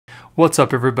What's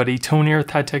up everybody, Tony here with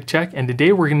High Tech Check, and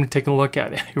today we're going to take a look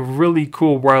at a really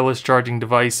cool wireless charging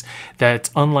device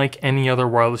that's unlike any other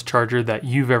wireless charger that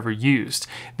you've ever used.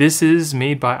 This is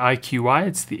made by IQI.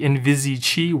 It's the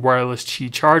Invisqi wireless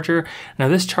Qi charger. Now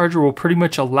this charger will pretty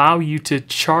much allow you to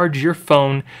charge your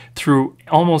phone through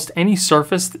almost any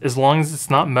surface as long as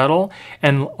it's not metal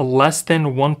and less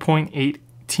than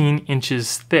 1.18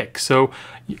 inches thick. So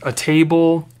a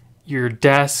table, your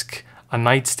desk, a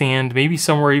nightstand, maybe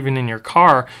somewhere even in your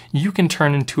car, you can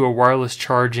turn into a wireless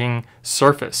charging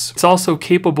surface. It's also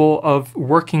capable of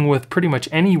working with pretty much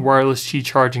any wireless Qi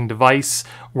charging device,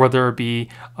 whether it be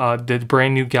the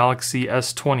brand new Galaxy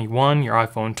S21, your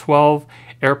iPhone 12,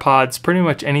 AirPods, pretty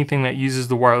much anything that uses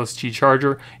the wireless Qi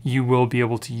charger, you will be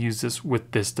able to use this with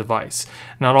this device.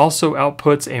 Now it also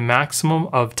outputs a maximum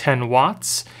of 10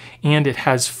 watts, and it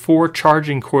has 4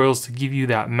 charging coils to give you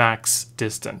that max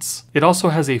distance. It also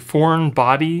has a foreign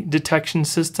body detection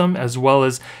system as well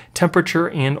as temperature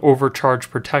and overcharge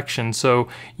protection, so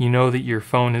you know that your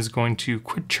phone is going to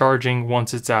quit charging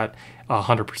once it's at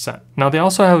 100%. Now they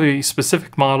also have a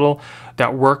specific model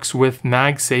that works with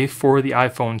MagSafe for the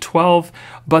iPhone 12,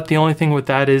 but the only thing with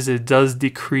that is it does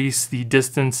decrease the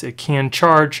distance it can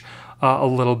charge a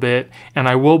little bit, and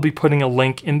I will be putting a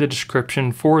link in the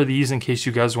description for these in case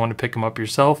you guys want to pick them up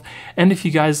yourself. And if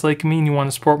you guys like me and you want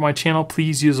to support my channel,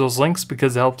 please use those links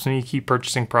because it helps me keep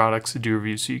purchasing products to do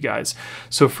reviews for you guys.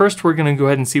 So first we're going to go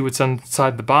ahead and see what's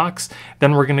inside the box,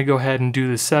 then we're going to go ahead and do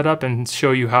the setup and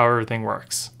show you how everything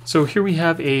works. So here we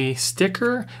have a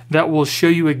sticker that will show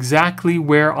you exactly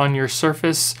where on your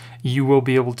surface you will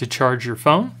be able to charge your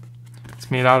phone.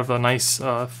 It's made out of a nice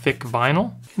thick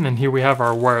vinyl. And then here we have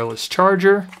our wireless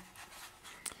charger.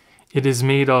 It is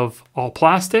made of all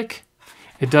plastic.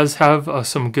 It does have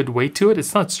some good weight to it.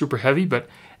 It's not super heavy, but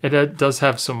it does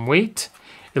have some weight.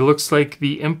 It looks like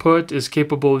the input is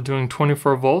capable of doing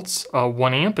 24 volts,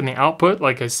 1 amp, and the output,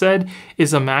 like I said,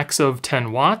 is a max of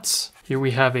 10 watts. Here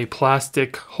we have a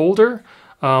plastic holder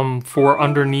for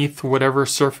underneath whatever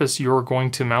surface you're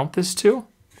going to mount this to.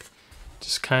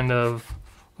 Just kind of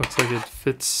looks like it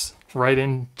fits right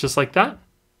in just like that.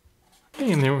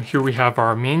 And then here we have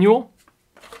our manual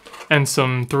and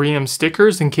some 3M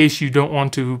stickers in case you don't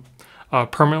want to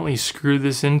permanently screw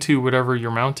this into whatever you're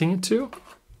mounting it to.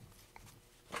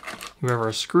 We have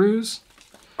our screws.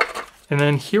 And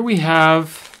then here we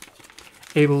have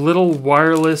a little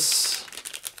wireless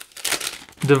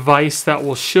device that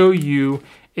will show you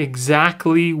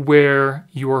exactly where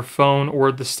your phone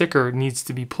or the sticker needs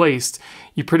to be placed.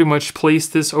 You pretty much place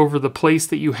this over the place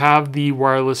that you have the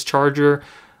wireless charger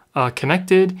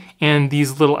connected, and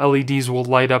these little LEDs will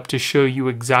light up to show you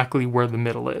exactly where the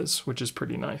middle is, which is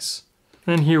pretty nice.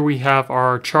 Then here we have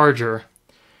our charger.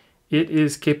 It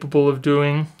is capable of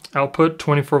doing output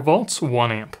 24 volts,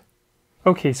 1 amp.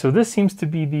 Okay, so this seems to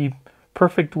be the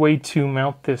perfect way to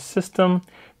mount this system.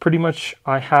 Pretty much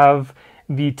I have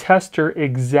the tester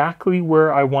exactly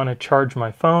where I want to charge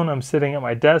my phone. I'm sitting at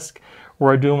my desk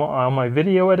where I do all my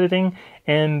video editing,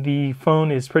 and the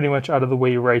phone is pretty much out of the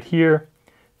way right here.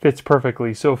 Fits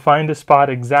perfectly. So find a spot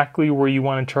exactly where you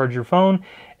want to charge your phone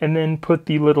and then put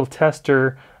the little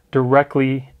tester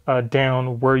directly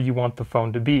down where you want the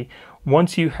phone to be.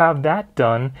 Once you have that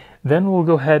done, then we'll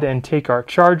go ahead and take our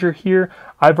charger here.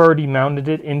 I've already mounted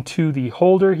it into the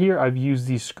holder here. I've used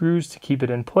these screws to keep it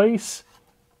in place.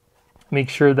 Make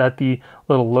sure that the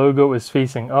little logo is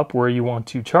facing up where you want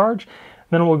to charge.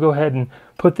 Then we'll go ahead and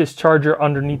put this charger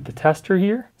underneath the tester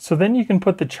here. So then you can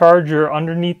put the charger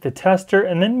underneath the tester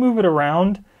and then move it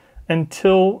around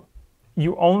until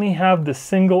you only have the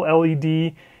single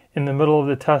LED in the middle of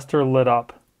the tester lit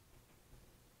up.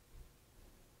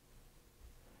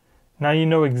 Now you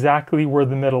know exactly where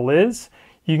the middle is.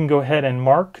 You can go ahead and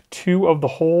mark 2 of the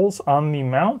holes on the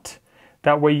mount.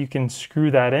 That way you can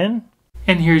screw that in.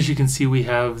 And here, as you can see, we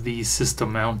have the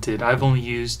system mounted. I've only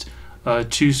used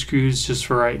 2 screws just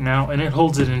for right now, and it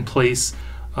holds it in place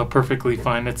perfectly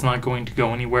fine. It's not going to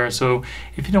go anywhere. So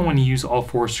if you don't want to use all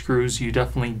 4 screws, you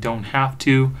definitely don't have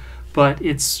to, but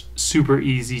it's super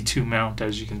easy to mount,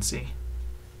 as you can see.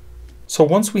 So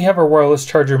once we have our wireless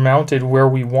charger mounted where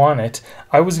we want it,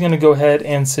 I was going to go ahead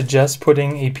and suggest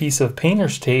putting a piece of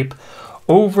painter's tape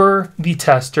over the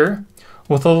tester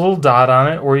with a little dot on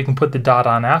it, or you can put the dot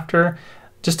on after,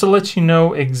 just to let you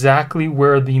know exactly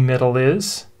where the middle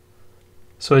is.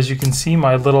 So as you can see,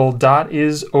 my little dot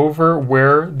is over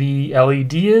where the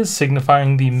LED is,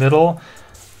 signifying the middle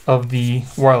of the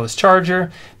wireless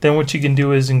charger. Then what you can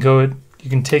do is you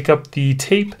can take up the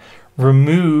tape,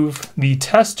 remove the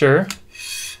tester,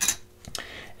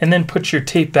 and then put your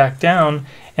tape back down,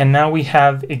 and now we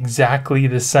have exactly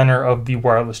the center of the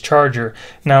wireless charger.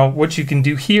 Now what you can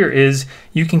do here is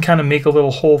you can kind of make a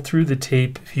little hole through the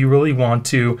tape if you really want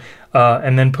to,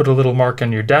 and then put a little mark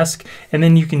on your desk, and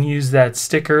then you can use that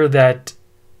sticker that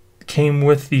came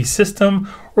with the system,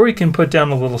 or you can put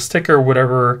down a little sticker,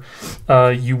 whatever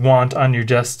you want on your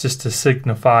desk, just to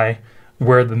signify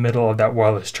where the middle of that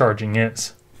wireless charging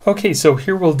is. Okay, so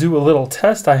here we'll do a little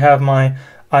test. I have my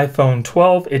iPhone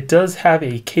 12. It does have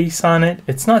a case on it.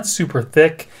 It's not super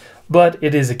thick, but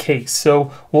it is a case.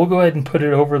 So we'll go ahead and put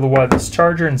it over the wireless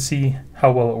charger and see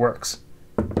how well it works.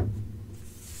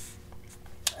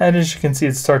 And as you can see,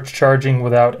 it starts charging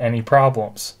without any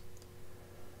problems.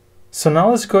 So now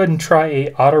let's go ahead and try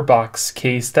a OtterBox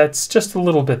case that's just a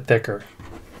little bit thicker.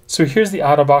 So here's the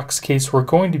OtterBox case we're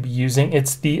going to be using.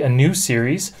 It's the new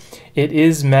series. It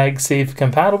is MagSafe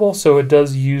compatible, so it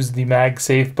does use the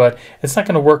MagSafe, but it's not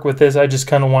going to work with this. I just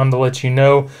kind of wanted to let you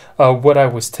know what I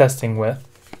was testing with.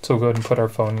 So we'll go ahead and put our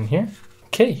phone in here.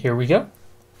 Okay, here we go.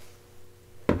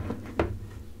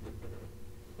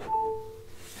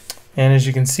 And as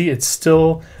you can see, it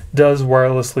still does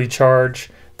wirelessly charge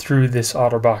through this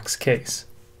OtterBox case.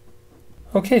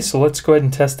 Okay, so let's go ahead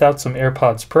and test out some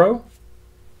AirPods Pro.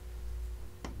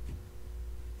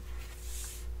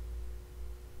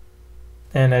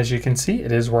 And as you can see,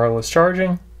 it is wireless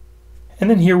charging. And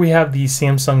then here we have the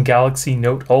Samsung Galaxy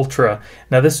Note Ultra.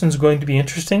 Now this one's going to be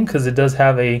interesting because it does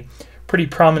have a pretty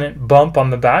prominent bump on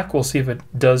the back. We'll see if it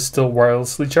does still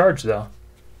wirelessly charge though.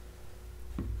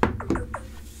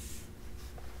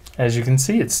 As you can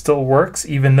see, it still works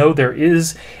even though there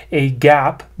is a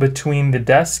gap between the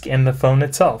desk and the phone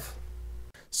itself.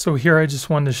 So here I just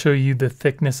wanted to show you the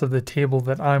thickness of the table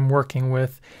that I'm working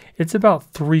with. It's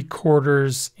about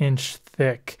 3/4 inch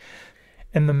thick.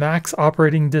 And the max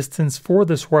operating distance for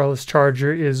this wireless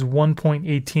charger is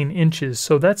 1.18 inches.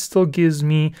 So that still gives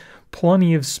me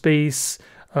plenty of space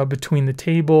between the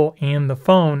table and the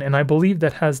phone. And I believe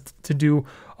that has to do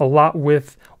a lot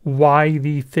with why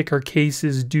the thicker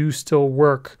cases do still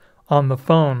work on the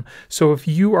phone. So if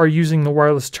you are using the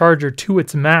wireless charger to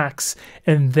its max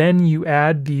and then you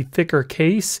add the thicker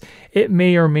case, it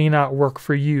may or may not work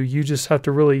for you. You just have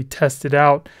to really test it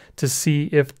out to see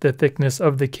if the thickness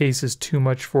of the case is too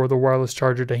much for the wireless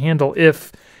charger to handle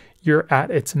if you're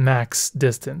at its max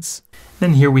distance.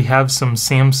 Then here we have some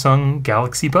Samsung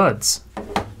Galaxy Buds.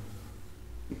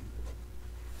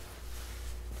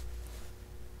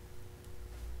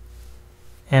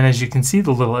 And as you can see,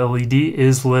 the little LED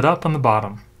is lit up on the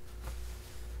bottom.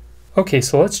 Okay,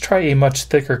 so let's try a much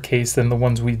thicker case than the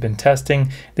ones we've been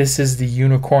testing. This is the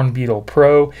Unicorn Beetle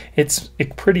Pro. It's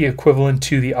pretty equivalent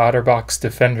to the OtterBox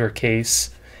Defender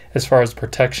case as far as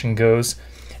protection goes.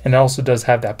 And it also does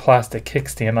have that plastic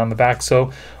kickstand on the back,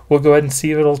 so we'll go ahead and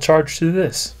see if it'll charge through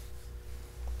this.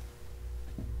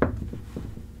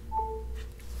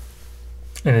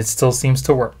 And it still seems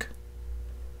to work.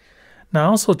 Now I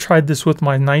also tried this with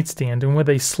my nightstand, and with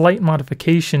a slight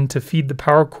modification to feed the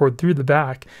power cord through the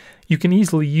back, you can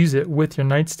easily use it with your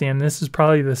nightstand. This is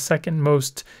probably the second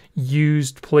most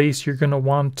used place you're going to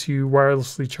want to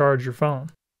wirelessly charge your phone.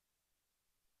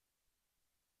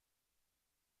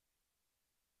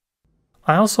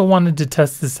 I also wanted to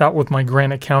test this out with my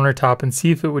granite countertop and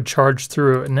see if it would charge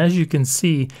through it. And as you can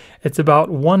see, it's about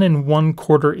 1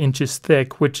 1/4 inches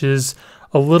thick, which is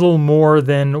a little more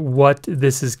than what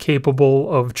this is capable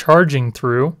of charging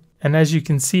through. And as you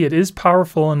can see, it is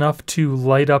powerful enough to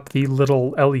light up the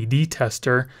little LED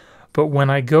tester, but when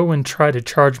I go and try to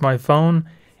charge my phone,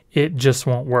 it just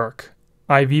won't work.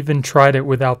 I've even tried it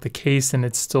without the case and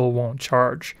it still won't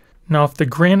charge. Now, if the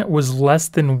granite was less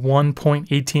than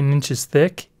 1.18 inches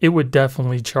thick, it would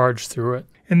definitely charge through it.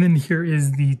 And then here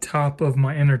is the top of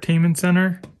my entertainment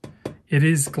center. It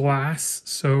is glass,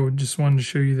 so just wanted to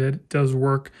show you that it does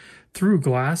work through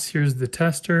glass. Here's the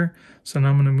tester. So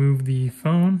now I'm going to move the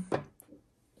phone.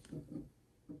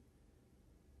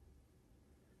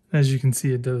 As you can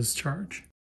see, it does charge.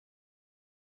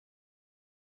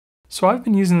 So I've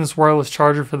been using this wireless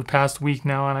charger for the past week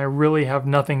now, and I really have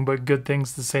nothing but good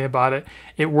things to say about it.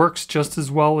 It works just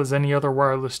as well as any other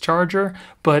wireless charger,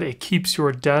 but it keeps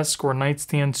your desk or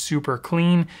nightstand super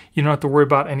clean. You don't have to worry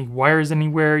about any wires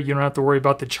anywhere. You don't have to worry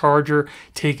about the charger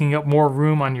taking up more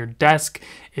room on your desk.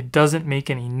 It doesn't make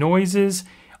any noises.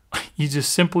 You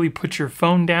just simply put your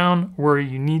phone down where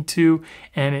you need to,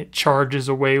 and it charges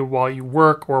away while you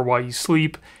work or while you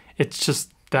sleep. It's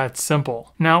just that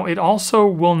simple. Now, it also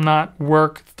will not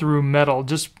work through metal,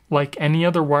 just like any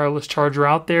other wireless charger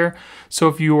out there. So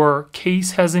if your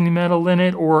case has any metal in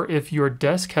it, or if your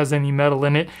desk has any metal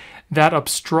in it that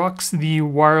obstructs the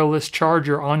wireless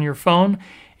charger on your phone,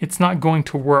 it's not going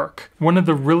to work. One of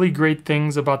the really great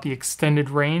things about the extended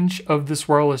range of this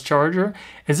wireless charger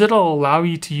is it'll allow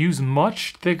you to use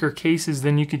much thicker cases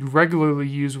than you could regularly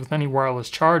use with any wireless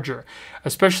charger.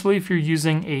 Especially if you're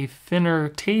using a thinner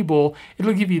table,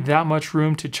 it'll give you that much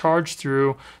room to charge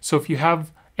through. So if you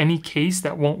have any case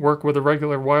that won't work with a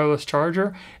regular wireless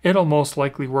charger, it'll most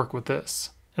likely work with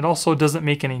this. It also doesn't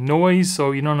make any noise,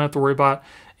 so you don't have to worry about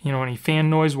any fan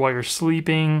noise while you're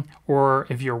sleeping or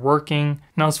if you're working.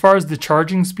 Now, as far as the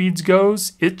charging speeds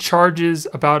goes, it charges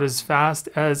about as fast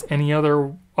as any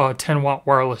other 10-watt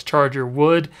wireless charger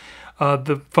would.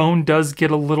 The phone does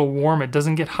get a little warm. It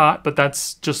doesn't get hot, but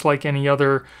that's just like any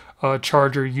other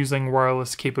charger using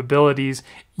wireless capabilities.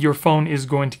 Your phone is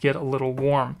going to get a little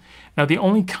warm. Now, the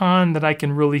only con that I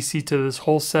can really see to this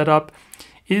whole setup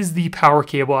is the power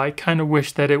cable. I kind of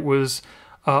wish that it was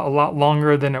a lot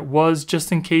longer than it was,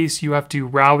 just in case you have to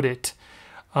route it.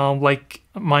 Like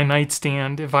my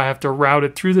nightstand, if I have to route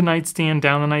it through the nightstand,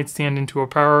 down the nightstand into a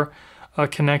power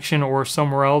connection or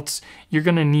somewhere else, you're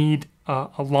going to need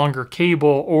a longer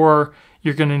cable, or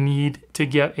you're going to need to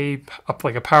get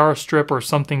like a power strip or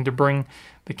something to bring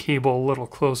the cable a little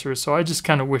closer. So I just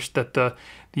kind of wish that the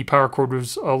power cord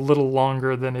was a little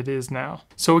longer than it is now.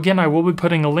 So again, I will be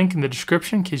putting a link in the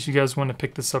description in case you guys want to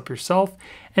pick this up yourself.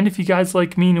 And if you guys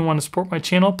like me and want to support my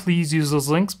channel, please use those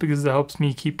links because it helps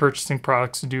me keep purchasing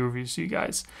products to do reviews for you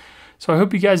guys. So I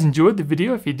hope you guys enjoyed the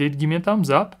video. If you did, give me a thumbs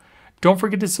up. Don't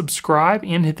forget to subscribe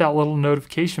and hit that little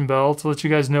notification bell to let you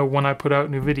guys know when I put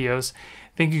out new videos.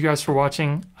 Thank you guys for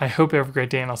watching. I hope you have a great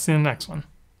day, and I'll see you in the next one.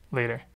 Later.